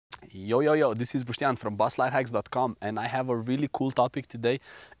Yo, this is Brustian from BossLifehacks.com, and I have a really cool topic today,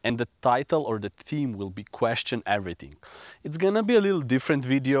 and the title or the theme will be Question Everything. It's gonna be a little different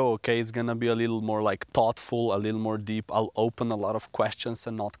video, okay? It's gonna be a little more like thoughtful, a little more deep. I'll open a lot of questions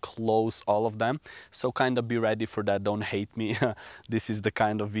and not close all of them, so kind of be ready for that. Don't hate me. This is the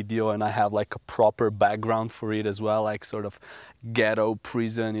kind of video, and I have like a proper background for it as well, like sort of ghetto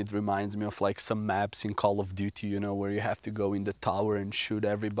prison. It reminds me of like some maps in Call of Duty, you know, where you have to go in the tower and shoot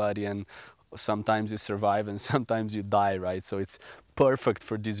everybody, and sometimes you survive and sometimes you die, right? So it's perfect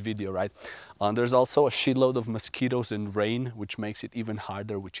for this video, right? There's also a shitload of mosquitoes and rain, which makes it even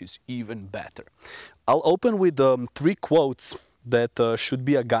harder, which is even better. I'll open with 3 quotes that should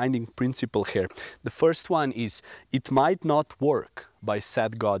be a guiding principle here. The first one is, "It might not work," by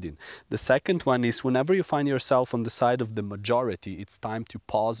Seth Godin. The second one is, "Whenever you find yourself on the side of the majority, it's time to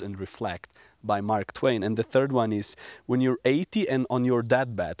pause and reflect," by Mark Twain. And the third one is, "When you're 80 and on your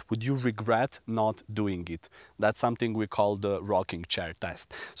deathbed, would you regret not doing it?" That's something we call the rocking chair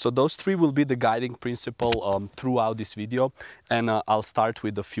test. So those 3 will be the guiding principle throughout this video, and I'll start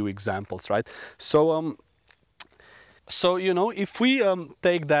with a few examples, right? So, you know, if we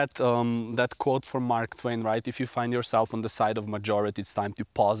take that quote from Mark Twain, right? If you find yourself on the side of majority, it's time to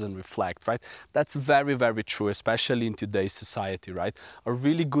pause and reflect, right? That's very, very true, especially in today's society, right? A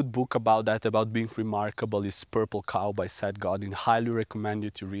really good book about that, about being remarkable, is Purple Cow by Seth Godin. Highly recommend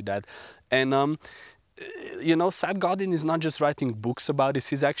you to read that. And you know, Seth Godin is not just writing books about this,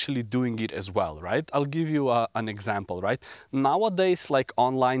 he's actually doing it as well, right? I'll give you an example, right? Nowadays, like,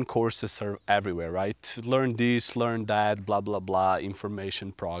 online courses are everywhere, right? Learn this, learn that, blah, blah, blah,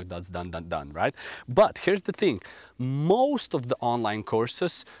 information products, done, right? But here's the thing, most of the online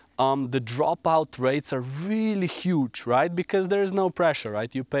courses, the dropout rates are really huge, right? Because there is no pressure,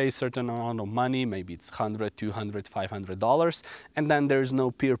 right? You pay a certain amount of money, maybe it's $100, $200, $500, and then there's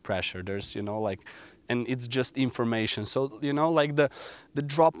no peer pressure. There's, you know, like, and it's just information. So, you know, like the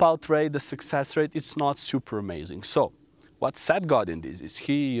dropout rate, the success rate, it's not super amazing. So what Seth Godin did is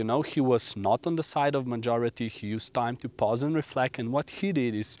he was not on the side of majority. He used time to pause and reflect. And what he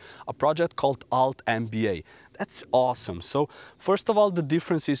did is a project called Alt MBA. That's awesome. So first of all, the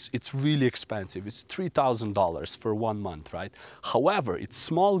difference is it's really expensive. It's $3,000 for 1 month, right? However, it's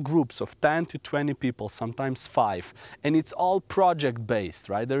small groups of 10 to 20 people, sometimes 5, and it's all project based,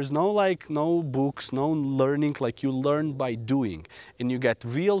 right? There's no books, no learning, like, you learn by doing, and you get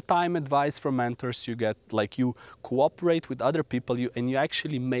real-time advice from mentors. You get, like, you cooperate with other people, and you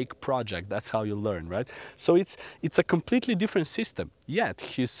actually make project. That's how you learn, right? So it's a completely different system. Yet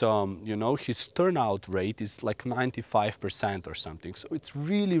his his turnout rate is like 95% or something. So it's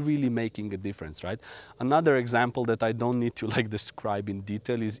really making a difference, right? Another example that I don't need to like describe in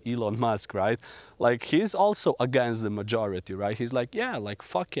detail is Elon Musk, right? Like, he's also against the majority, right? He's like, yeah, like,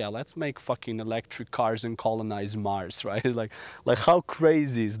 fuck yeah, let's make fucking electric cars and colonize Mars, right? He's like how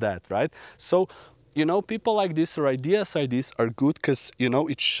crazy is that, right? So, you know, people like this, or ideas like this, are good because, you know,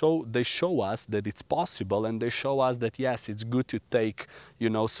 they show us that it's possible, and they show us that, yes, it's good to take, you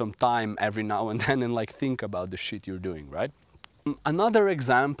know, some time every now and then and like think about the shit you're doing, right? Another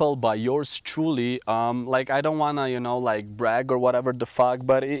example by yours truly, like, I don't wanna, you know, like, brag or whatever the fuck,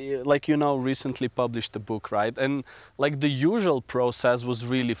 but like, you know, recently published a book, right? And like, the usual process was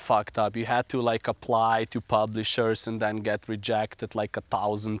really fucked up. You had to like apply to publishers and then get rejected like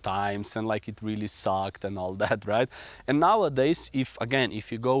 1,000 times, and like, it really sucked and all that, right? And nowadays,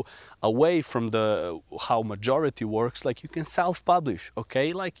 if you go away from how majority works, like, you can self-publish,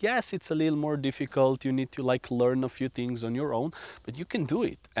 okay? Like, yes, it's a little more difficult. You need to like learn a few things on your own, but you can do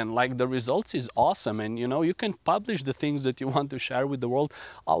it, and like, the results is awesome. And, you know, you can publish the things that you want to share with the world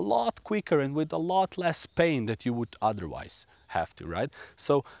a lot quicker and with a lot less pain that you would otherwise have to, right?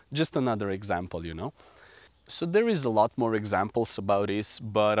 So just another example, you know. So there is a lot more examples about this,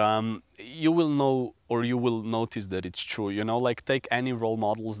 but you will know, or you will notice that it's true, you know. Like, take any role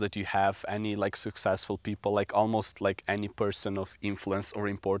models that you have, any like successful people, like almost like any person of influence or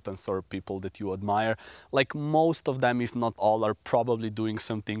importance, or people that you admire, like, most of them, if not all, are probably doing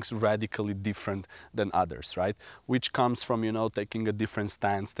some things radically different than others, right? Which comes from, you know, taking a different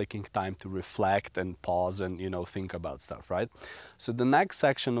stance, taking time to reflect and pause and, you know, think about stuff, right? So the next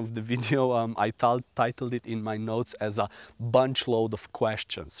section of the video, I titled it in my notes as a bunch load of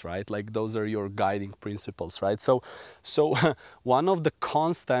questions, right? Like, those are your guiding principles, right? So one of the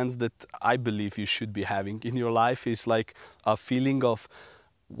constants that I believe you should be having in your life is like a feeling of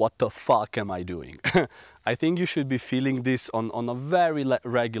what the fuck am I doing? I think you should be feeling this on a very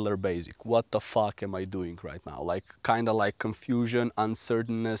regular basis. What the fuck am I doing right now? Like kind of like confusion,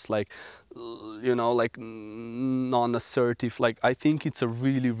 uncertainness, like, you know, like non-assertive. Like I think it's a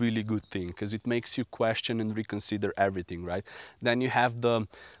really, really good thing because it makes you question and reconsider everything, right? Then you have the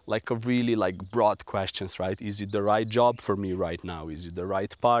like a really like broad questions, right? Is it the right job for me right now? Is it the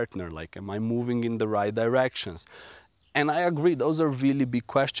right partner? Like, am I moving in the right directions? And I agree, those are really big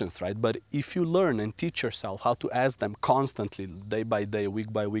questions, right? But if you learn and teach yourself how to ask them constantly, day by day,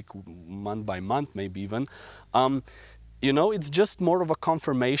 week by week, month by month, maybe even, you know, it's just more of a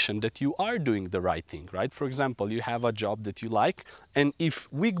confirmation that you are doing the right thing, right? For example, you have a job that you like, and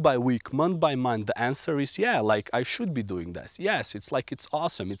if week by week, month by month, the answer is, yeah, like I should be doing this. Yes, it's like, it's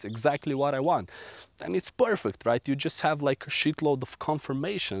awesome. It's exactly what I want. Then it's perfect, right? You just have like a shitload of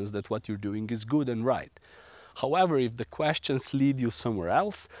confirmations that what you're doing is good and right. However, if the questions lead you somewhere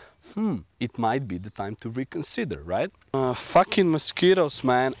else, it might be the time to reconsider, right? Fucking mosquitoes,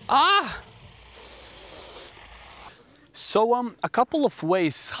 man. Ah! So a couple of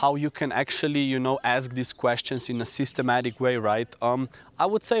ways how you can actually, you know, ask these questions in a systematic way, right? I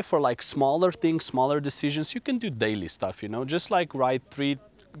would say for like smaller things, smaller decisions, you can do daily stuff, you know, just like write 3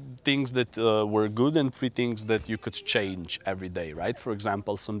 things that were good and 3 things that you could change every day, right? For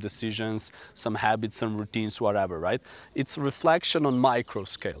example, some decisions, some habits, some routines, whatever, right? It's reflection on micro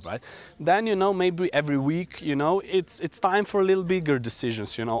scale, right? Then, you know, maybe every week, you know, it's time for a little bigger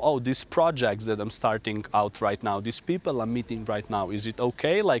decisions, you know, oh, these projects that I'm starting out right now, these people I'm meeting right now, is it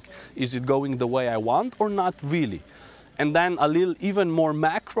okay? Like, is it going the way I want or not really? And then a little even more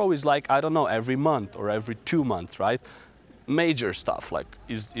macro is like, I don't know, every month or every 2 months, right? Major stuff like,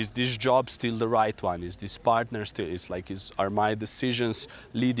 is this job still the right one? Is this partner still, are my decisions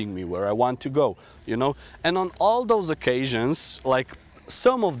leading me where I want to go, you know? And on all those occasions, like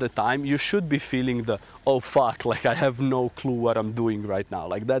some of the time you should be feeling the, oh fuck, like I have no clue what I'm doing right now.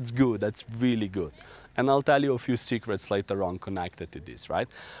 Like that's good, that's really good. And I'll tell you a few secrets later on connected to this, right?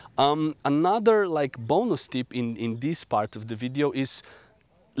 Another like bonus tip in this part of the video is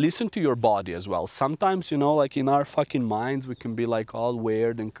listen to your body as well. Sometimes, you know, like in our fucking minds, we can be like all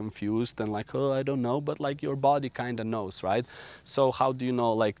weird and confused and like, oh, I don't know, but like your body kind of knows, right? So how do you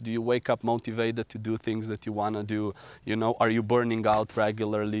know, like, do you wake up motivated to do things that you want to do? You know, are you burning out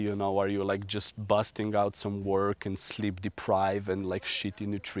regularly? You know, are you like just busting out some work and sleep deprived and like shitty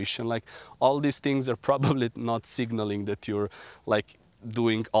nutrition? Like all these things are probably not signaling that you're like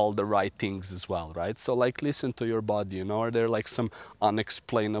doing all the right things as well, right? So like listen to your body, you know, are there like some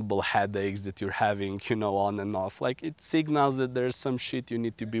unexplainable headaches that you're having, you know, on and off? Like it signals that there's some shit you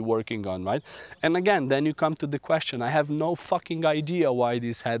need to be working on, right? And again, then you come to the question, I have no fucking idea why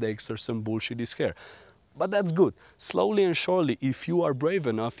these headaches or some bullshit is here. But that's good. Slowly and surely, if you are brave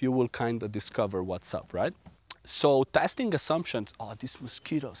enough, you will kind of discover what's up, right? So testing assumptions, oh, these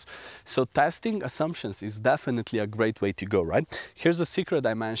mosquitoes. So testing assumptions is definitely a great way to go, right? Here's a secret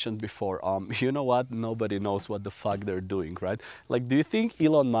I mentioned before. You know what? Nobody knows what the fuck they're doing, right? Like, do you think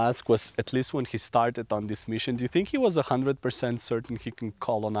Elon Musk was, at least when he started on this mission, do you think he was 100% certain he can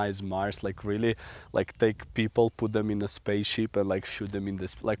colonize Mars? Like really, like take people, put them in a spaceship and like shoot them in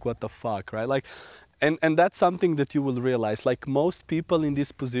this, like what the fuck, right? Like, and that's something that you will realize, like most people in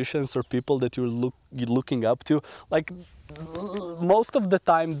these positions or people that you're looking up to, like most of the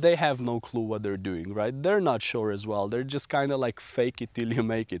time they have no clue what they're doing, right? They're not sure as well. They're just kind of like fake it till you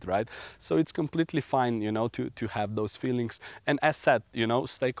make it, right? So it's completely fine, you know, to have those feelings. And as said, you know,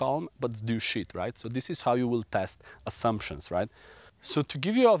 stay calm, but do shit, right? So this is how you will test assumptions, right? So to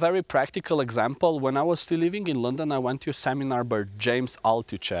give you a very practical example, when I was still living in London, I went to a seminar by James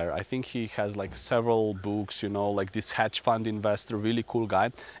Altucher. I think he has like several books, you know, like this hedge fund investor, really cool guy.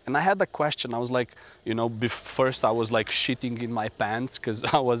 And I had a question. I was like, you know, first I was like shitting in my pants because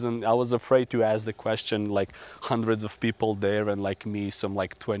I was afraid to ask the question, like hundreds of people there and like me, some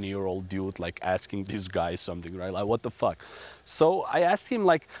like 20-year-old dude, like asking this guy something, right? Like, what the fuck? So I asked him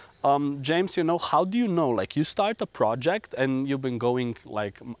like, James, you know, how do you know, like you start a project and you've been going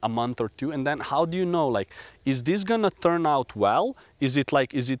like a month or 2, and then how do you know, like, is this gonna turn out well? Is it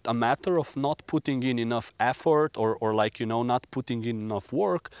a matter of not putting in enough effort or like, you know, not putting in enough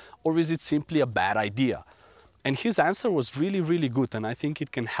work, or is it simply a bad idea? And his answer was really, really good. And I think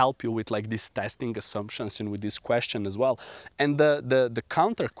it can help you with like these testing assumptions and with this question as well. And the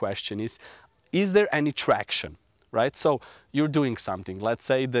counter question is there any traction? right? So you're doing something. Let's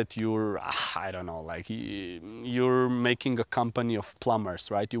say that you're, I don't know, like you're making a company of plumbers,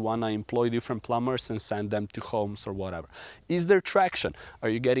 right? You want to employ different plumbers and send them to homes or whatever. Is there traction? Are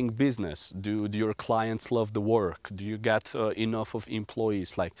you getting business? Do your clients love the work? Do you get enough of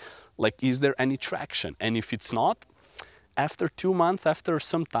employees? Like, is there any traction? And if it's not, after 2 months, after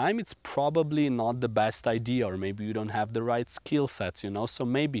some time, it's probably not the best idea, or maybe you don't have the right skill sets, you know, so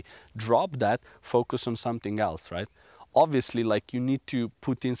maybe drop that, focus on something else, right? Obviously, like, you need to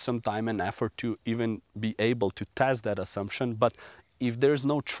put in some time and effort to even be able to test that assumption, but if there's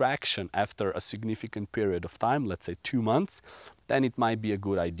no traction after a significant period of time, let's say 2 months, then it might be a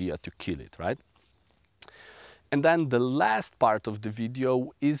good idea to kill it, right? And then the last part of the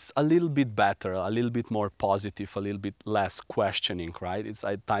video is a little bit better, a little bit more positive, a little bit less questioning, right?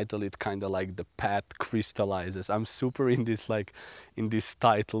 I title it kind of like the path crystallizes. I'm super in this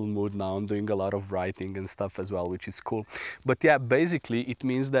title mood now. I'm doing a lot of writing and stuff as well, which is cool. But yeah, basically it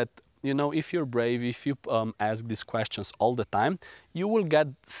means that, you know, if you're brave, if you ask these questions all the time, you will get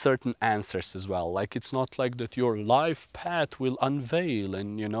certain answers as well. Like, it's not like that your life path will unveil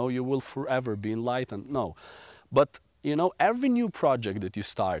and, you know, you will forever be enlightened. No. But, you know, every new project that you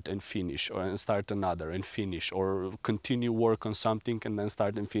start and finish, or and start another and finish, or continue work on something and then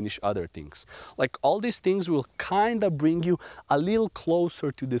start and finish other things, like, all these things will kind of bring you a little closer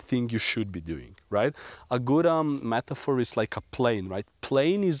to the thing you should be doing, right? A good metaphor is like a plane, right?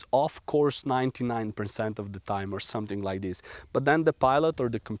 Plane is off course 99% of the time or something like this, but then the pilot or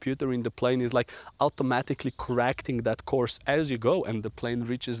the computer in the plane is like automatically correcting that course as you go, and the plane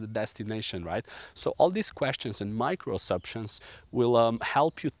reaches the destination, right? So all these questions and micro assumptions will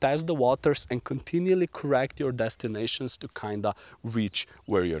help you test the waters and continually correct your destinations to kind of reach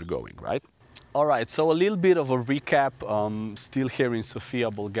where you're going, right? All right, so a little bit of a recap. Still here in Sofia,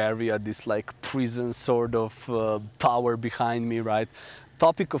 Bulgaria, this like prison sort of tower behind me, right?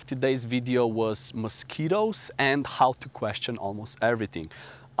 Topic of today's video was mosquitoes and how to question almost everything.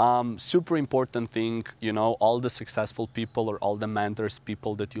 Super important thing, you know, all the successful people or all the mentors,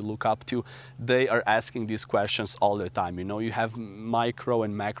 people that you look up to, they are asking these questions all the time. You know, you have micro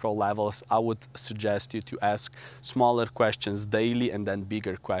and macro levels. I would suggest you to ask smaller questions daily and then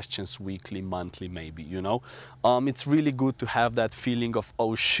bigger questions weekly, monthly, maybe, you know. It's really good to have that feeling of,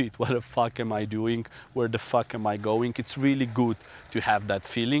 oh shit, what the fuck am I doing? Where the fuck am I going? It's really good to have that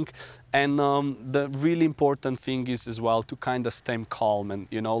feeling. And the really important thing is as well to kind of stay calm and,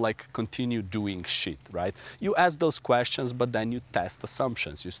 you know, like, continue doing shit, right? You ask those questions, but then you test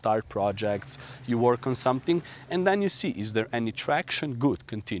assumptions. You start projects, you work on something, and then you see, is there any traction? Good,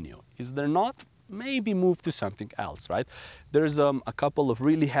 continue. Is there not? Maybe move to something else, right? There's a couple of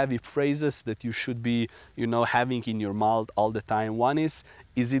really heavy phrases that you should be, you know, having in your mouth all the time. One is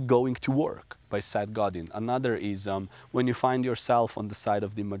it going to work? By Seth Godin. Another is when you find yourself on the side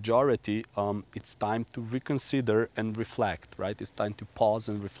of the majority, it's time to reconsider and reflect, right? It's time to pause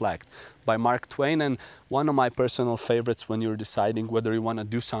and reflect. By Mark Twain. And one of my personal favorites when you're deciding whether you want to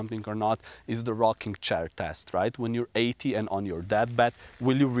do something or not is the rocking chair test, right? When you're 80 and on your deathbed,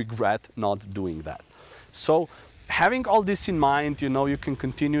 will you regret not doing that? So having all this in mind, you know, you can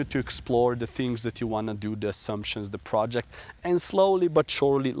continue to explore the things that you want to do, the assumptions, the project, and slowly but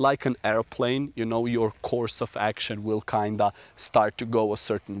surely, like an airplane, you know, your course of action will kind of start to go a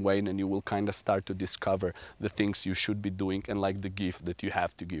certain way, and you will kind of start to discover the things you should be doing and like the gift that you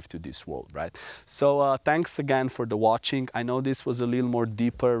have to give to this world, right? So thanks again for the watching. I know this was a little more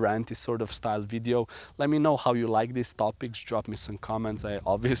deeper, ranty sort of style video. Let me know how you like these topics. Drop me some comments. I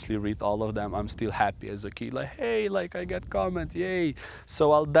obviously read all of them. I'm still happy as a kid, like, hey, like, I get comments, yay.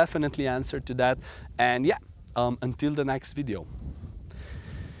 So I'll definitely answer to that. And yeah, until the next video.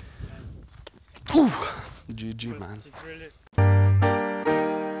 GG, man.